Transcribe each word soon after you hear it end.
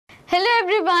Hello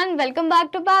everyone, welcome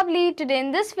back to Pabbly. Today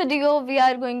in this video, we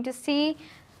are going to see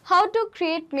how to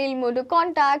create Mailmodo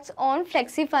contacts on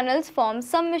FlexiFunnels form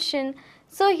submission.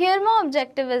 So here my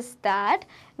objective is that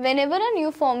whenever a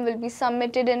new form will be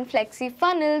submitted in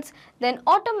FlexiFunnels, then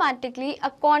automatically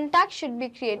a contact should be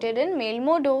created in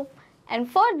Mailmodo. And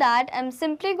for that, I'm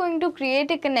simply going to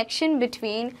create a connection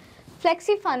between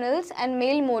FlexiFunnels and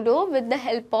Mailmodo with the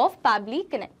help of Pabbly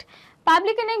Connect.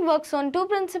 Pabbly Connect works on two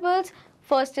principles.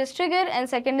 First is trigger and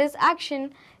second is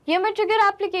action. Here my trigger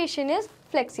application is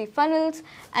FlexiFunnels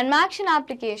and my action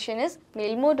application is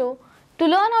Mailmodo. To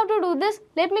learn how to do this,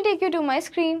 let me take you to my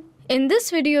screen. In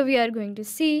this video, we are going to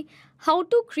see how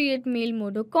to create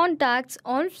Mailmodo contacts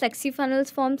on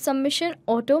FlexiFunnels form submission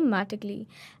automatically.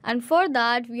 And for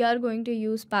that, we are going to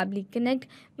use Pabbly Connect,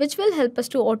 which will help us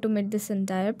to automate this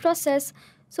entire process.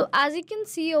 So as you can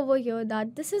see over here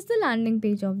that this is the landing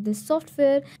page of this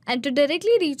software, and to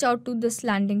directly reach out to this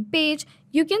landing page,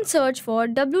 you can search for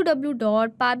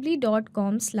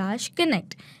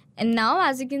www.pabbly.com/connect. And now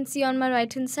as you can see on my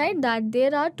right hand side that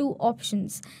there are two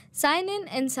options, sign in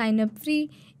and sign up free.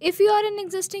 If you are an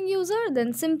existing user,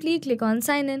 then simply click on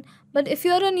sign in. But if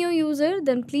you are a new user,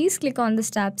 then please click on this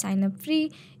tab sign up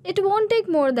free. It won't take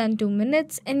more than 2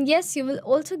 minutes, and yes, you will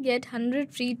also get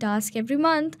 100 free tasks every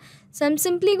month. So I'm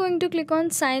simply going to click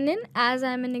on sign in as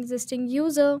I'm an existing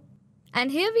user. And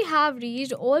here we have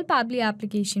reached all Pabbly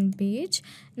application page.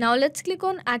 Now let's click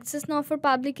on access now for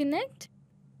Pabbly Connect.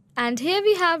 And here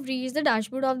we have reached the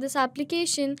dashboard of this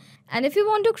application. And if you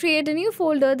want to create a new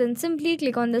folder, then simply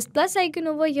click on this plus icon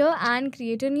over here and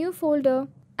create a new folder.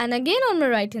 And again on my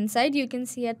right hand side, you can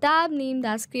see a tab named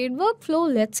as create workflow.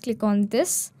 Let's click on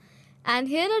this. And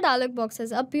here a dialog box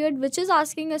has appeared which is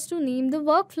asking us to name the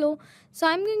workflow. So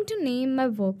I'm going to name my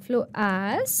workflow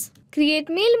as create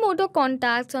Mailmodo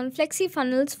contacts on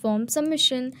FlexiFunnels form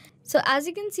submission. So as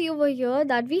you can see over here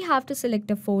that we have to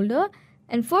select a folder.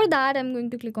 And for that, I'm going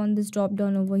to click on this drop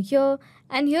down over here.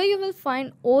 And here you will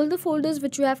find all the folders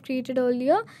which you have created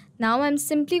earlier. Now I'm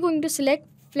simply going to select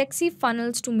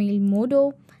FlexiFunnels to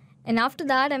Mailmodo. And after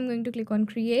that, I'm going to click on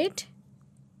create.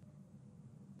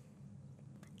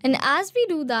 And as we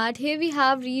do that, here we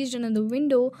have reached another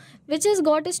window which has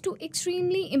got us to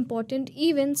extremely important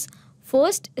events.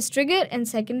 First is trigger and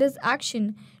second is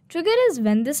action. Trigger is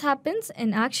when this happens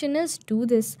and action is do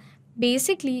this.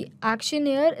 Basically, action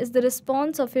here is the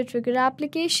response of your trigger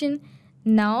application.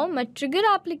 Now, my trigger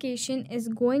application is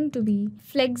going to be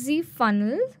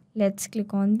FlexiFunnel. Let's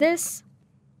click on this.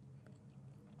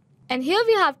 And here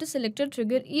we have to select a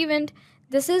trigger event.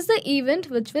 This is the event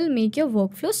which will make your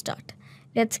workflow start.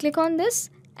 Let's click on this.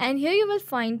 And here you will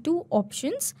find two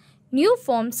options, new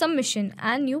form submission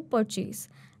and new purchase.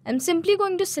 I'm simply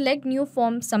going to select new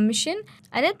form submission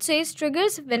and it says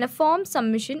triggers when a form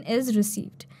submission is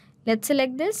received. Let's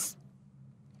select this.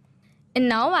 And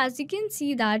now as you can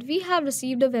see that we have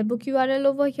received a webhook URL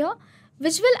over here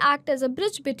which will act as a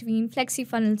bridge between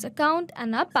FlexiFunnels account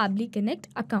and our Pabbly Connect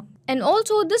account. And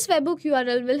also this webhook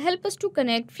URL will help us to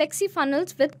connect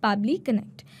FlexiFunnels with Pabbly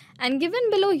Connect. And given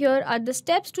below here are the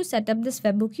steps to set up this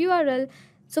webhook URL.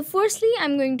 So firstly,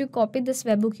 I'm going to copy this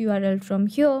webhook URL from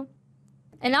here.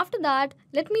 And after that,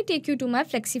 let me take you to my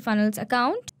FlexiFunnels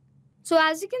account. So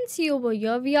as you can see over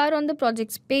here, we are on the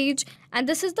projects page and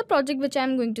this is the project which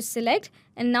I'm going to select.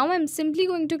 And now I'm simply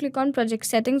going to click on project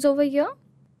settings over here.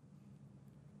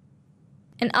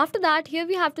 And after that, here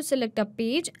we have to select a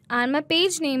page and my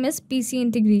page name is PC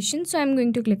integration. So I'm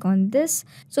going to click on this.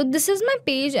 So this is my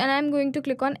page and I'm going to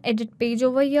click on edit page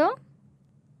over here.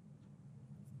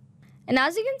 And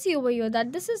as you can see over here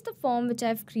that this is the form which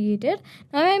I've created.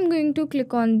 Now I'm going to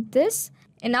click on this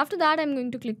and after that I'm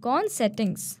going to click on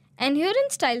settings. And here in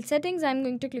style settings, I'm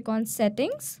going to click on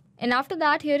settings. And after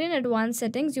that, here in advanced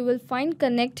settings, you will find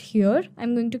connect here.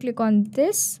 I'm going to click on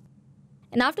this.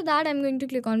 And after that, I'm going to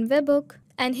click on webhook.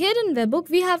 And here in webhook,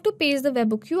 we have to paste the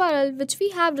webhook URL which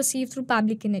we have received through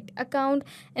Pabbly Connect account.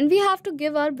 And we have to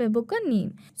give our webhook a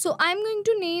name. So I'm going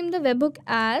to name the webhook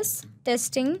as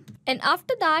testing. And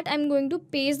after that, I'm going to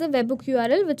paste the webhook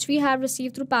URL which we have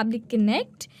received through Pabbly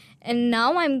Connect. And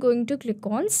now I'm going to click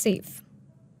on save.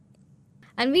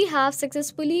 And we have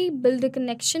successfully built a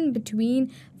connection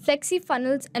between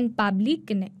FlexiFunnels and Pabbly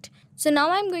Connect. So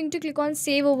now I'm going to click on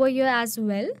save over here as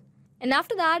well. And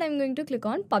after that, I'm going to click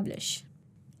on publish.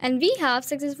 And we have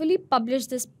successfully published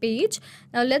this page.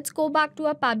 Now let's go back to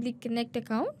our Pabbly Connect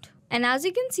account. And as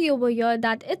you can see over here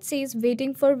that it says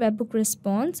waiting for webhook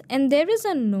response. And there is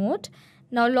a note.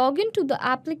 Now log into the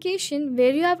application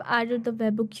where you have added the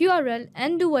webhook URL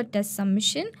and do a test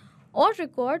submission or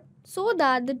record so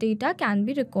that the data can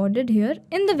be recorded here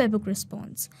in the webhook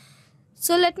response.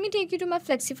 So let me take you to my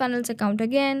FlexiFunnels account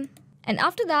again. And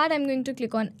after that, I'm going to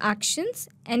click on Actions.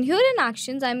 And here in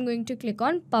Actions, I'm going to click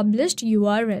on Published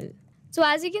URL. So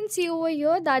as you can see over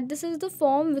here that this is the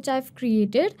form which I've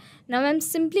created. Now I'm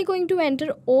simply going to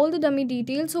enter all the dummy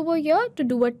details over here to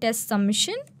do a test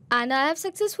submission. And I have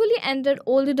successfully entered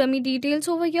all the dummy details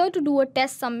over here to do a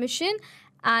test submission.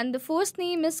 And the first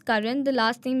name is Karan, the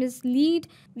last name is Lead,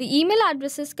 the email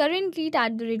address is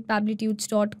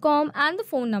currentlead@pabblytudes.com, and the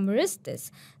phone number is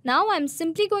this. Now I'm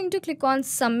simply going to click on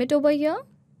Submit over here,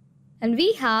 and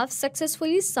we have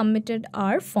successfully submitted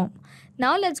our form.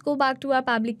 Now let's go back to our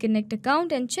Pabbly Connect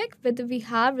account and check whether we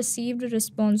have received a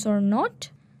response or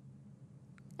not.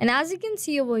 And as you can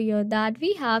see over here that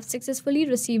we have successfully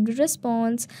received a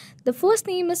response. The first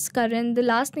name is Karan, the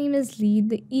last name is Lead,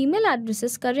 the email address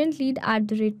is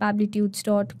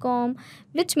currentlead@pabblytudes.com,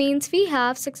 which means we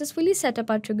have successfully set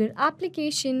up our trigger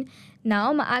application.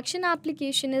 Now my action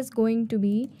application is going to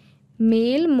be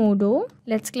Mailmodo.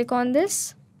 Let's click on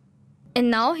this.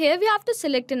 And now here we have to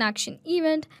select an action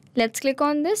event. Let's click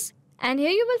on this. And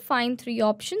here you will find three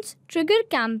options: trigger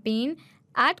campaign,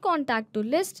 add contact to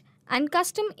list, and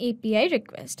custom API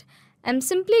request. I'm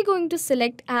simply going to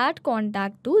select add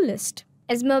contact to list,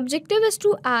 as my objective is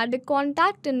to add a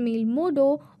contact in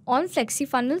Mailmodo on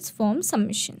FlexiFunnels form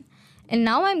submission. And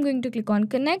now I'm going to click on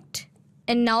connect.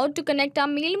 And now to connect our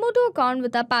Mailmodo account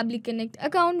with our Pabbly Connect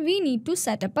account, we need to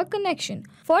set up a connection.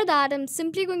 For that, I'm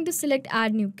simply going to select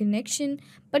add new connection.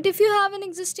 But if you have an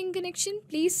existing connection,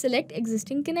 please select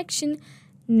existing connection.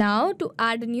 Now to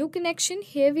add a new connection,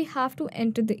 here we have to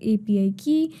enter the API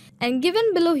key, and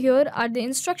given below here are the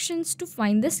instructions to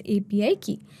find this API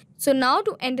key. So now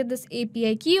to enter this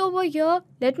API key over here,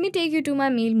 let me take you to my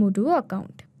Mailmodo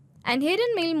account. And here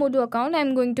in Mailmodo account,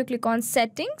 I'm going to click on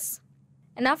settings.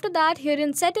 And after that, here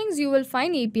in settings, you will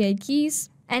find API keys.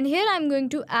 And here I'm going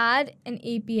to add an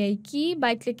API key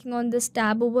by clicking on this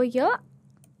tab over here.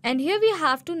 And here we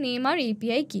have to name our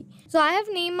API key. So I have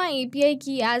named my API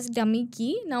key as dummy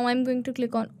key. Now I'm going to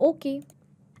click on OK.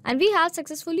 And we have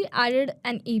successfully added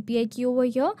an API key over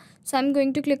here. So I'm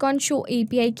going to click on show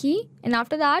API key. And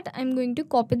after that, I'm going to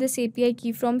copy this API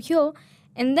key from here.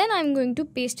 And then I'm going to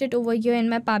paste it over here in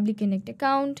my Pabbly Connect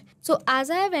account. So as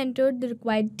I have entered the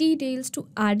required details to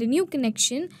add a new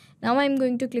connection, now I'm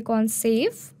going to click on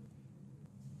save.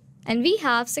 And we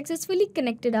have successfully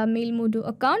connected our Mailmodo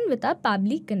account with our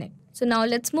Pabbly Connect. So now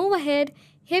let's move ahead.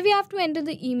 Here we have to enter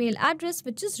the email address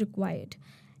which is required.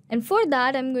 And for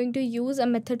that, I'm going to use a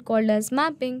method called as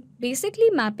mapping. Basically,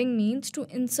 mapping means to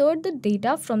insert the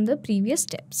data from the previous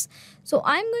steps. So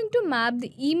I'm going to map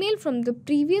the email from the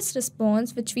previous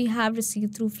response which we have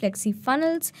received through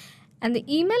FlexiFunnels. And the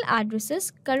email address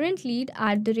is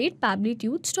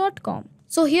currentlead@pabblytudes.com.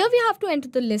 So here we have to enter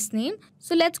the list name.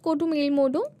 So let's go to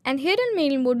Mailmodo, and here in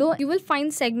Mailmodo you will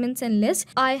find segments and lists.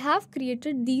 I have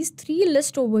created these three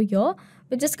lists over here,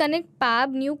 which is connect,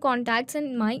 Pab, new contacts,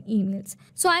 and my emails.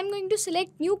 So I'm going to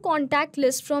select new contact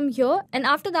list from here, and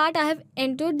after that I have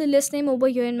entered the list name over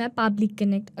here in my Pabbly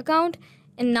Connect account.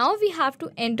 And now we have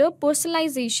to enter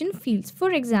personalization fields,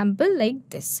 for example like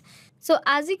this. So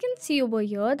as you can see over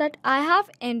here that I have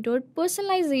entered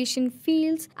personalization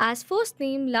fields as first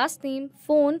name, last name,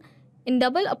 phone in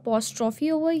double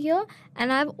apostrophe over here,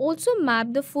 and I have also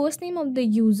mapped the first name of the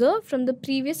user from the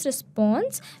previous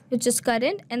response which is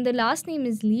current, and the last name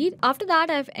is lead. After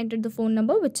that I have entered the phone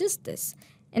number which is this.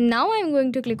 And now I am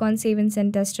going to click on save and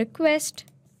send test request.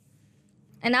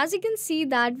 And as you can see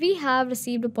that we have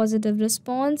received a positive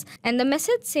response, and the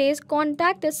message says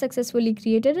contact is successfully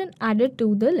created and added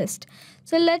to the list.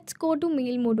 So let's go to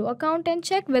Mailmodo account and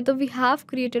check whether we have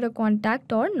created a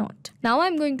contact or not. Now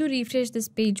I'm going to refresh this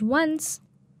page once.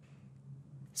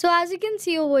 So as you can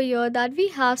see over here that we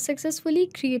have successfully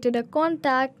created a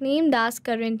contact named as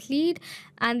current lead,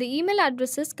 and the email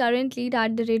address is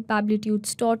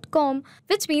currentlead@pabblytudes.com,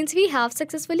 which means we have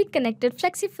successfully connected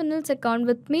FlexiFunnels account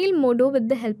with Mailmodo with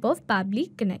the help of Pabbly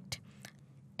Connect.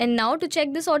 And now to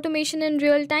check this automation in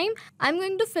real time, I'm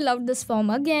going to fill out this form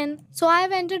again. So I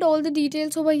have entered all the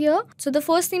details over here. So the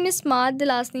first name is Smart, the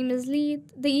last name is Lead,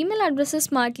 the email address is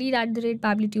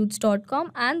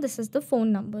smartlead@pabblytudes.com, and this is the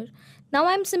phone number. Now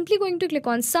I'm simply going to click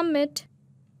on submit.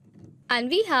 And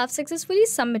we have successfully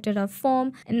submitted our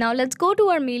form. And now let's go to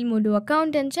our Mailmodo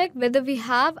account and check whether we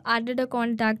have added a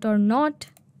contact or not.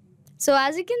 So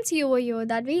as you can see over here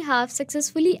that we have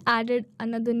successfully added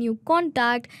another new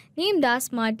contact named as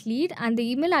Smart Lead, and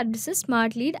the email address is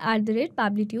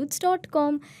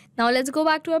smartlead@pabblytudes.com. Now let's go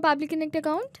back to our Pabbly Connect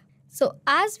account. So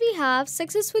as we have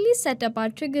successfully set up our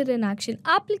trigger in action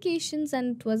applications,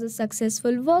 and it was a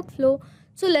successful workflow.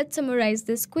 So let's summarize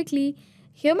this quickly.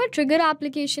 Here my trigger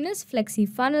application is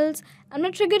FlexiFunnels and my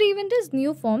trigger event is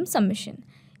new form submission.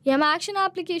 Here my action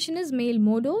application is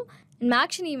Mailmodo and my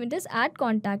action event is add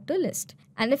contact to list.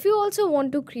 And if you also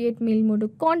want to create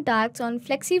Mailmodo contacts on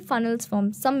FlexiFunnels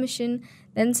form submission,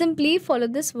 then simply follow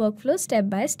this workflow step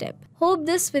by step. Hope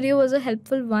this video was a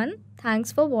helpful one.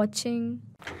 Thanks for watching.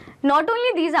 Not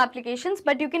only these applications,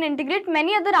 but you can integrate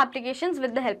many other applications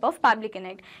with the help of Pabbly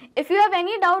Connect. If you have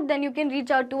any doubt, then you can reach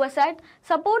out to us at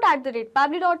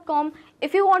support@pabbly.com.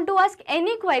 If you want to ask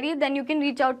any query, then you can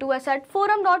reach out to us at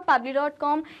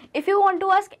forum.pabbly.com. If you want to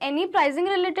ask any pricing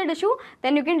related issue,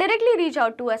 then you can directly reach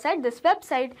out to us at this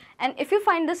website. And if you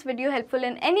find this video helpful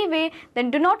in any way,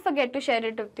 then do not forget to share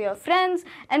it with your friends.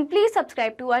 And please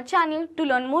subscribe to our channel to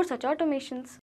learn more such automations.